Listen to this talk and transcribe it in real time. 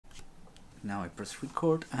Now I press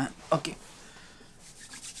record and okay.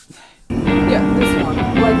 Yeah, this one,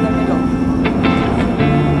 right in the middle.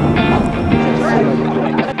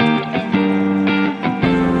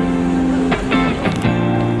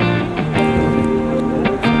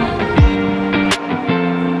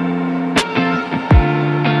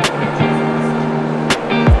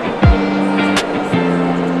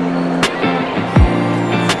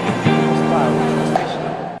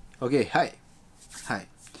 Okay, hi.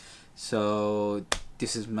 So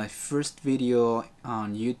this is my first video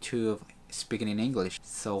on YouTube speaking in English.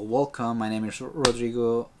 So welcome, my name is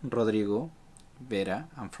Rodrigo Vera.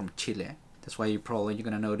 I'm from Chile. That's why you're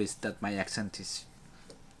gonna notice that my accent is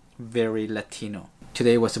very Latino.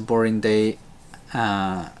 Today was a boring day,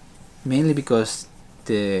 mainly because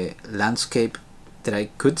the landscape that I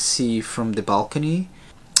could see from the balcony,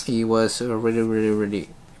 it was really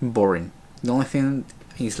boring. The only thing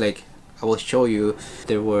is, like, I will show you,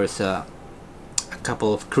 there was a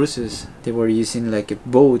couple of cruises. They were using like a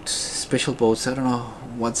boats, special boats. I don't know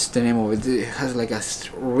what's the name of it. It has like a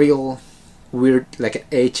real weird, like an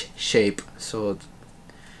H shape. So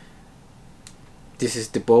this is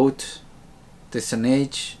the boat, there's an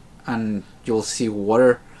H, and you'll see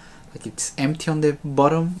water, like it's empty on the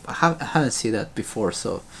bottom. I haven't seen that before,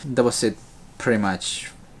 so that was it pretty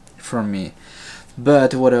much from me.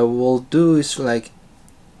 But what I will do is, like,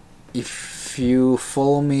 if you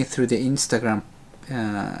follow me through the Instagram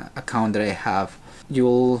account that I have,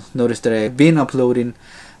 you'll notice that I've been uploading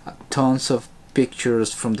tons of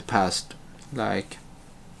pictures from the past, like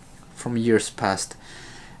from years past.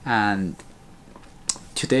 And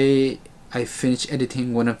today I finished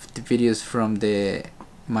editing one of the videos from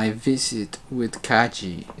my visit with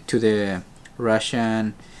Kaji to the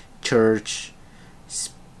Russian church.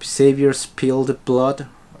 Savior spilled blood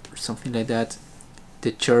or something like that.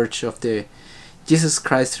 The church of the Jesus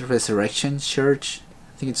Christ Resurrection Church,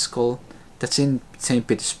 I think it's called. That's in St.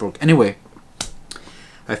 Petersburg. Anyway,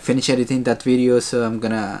 I finished editing that video, so I'm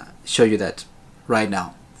gonna show you that right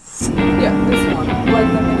now. Yeah, this one, right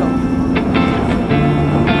in the middle.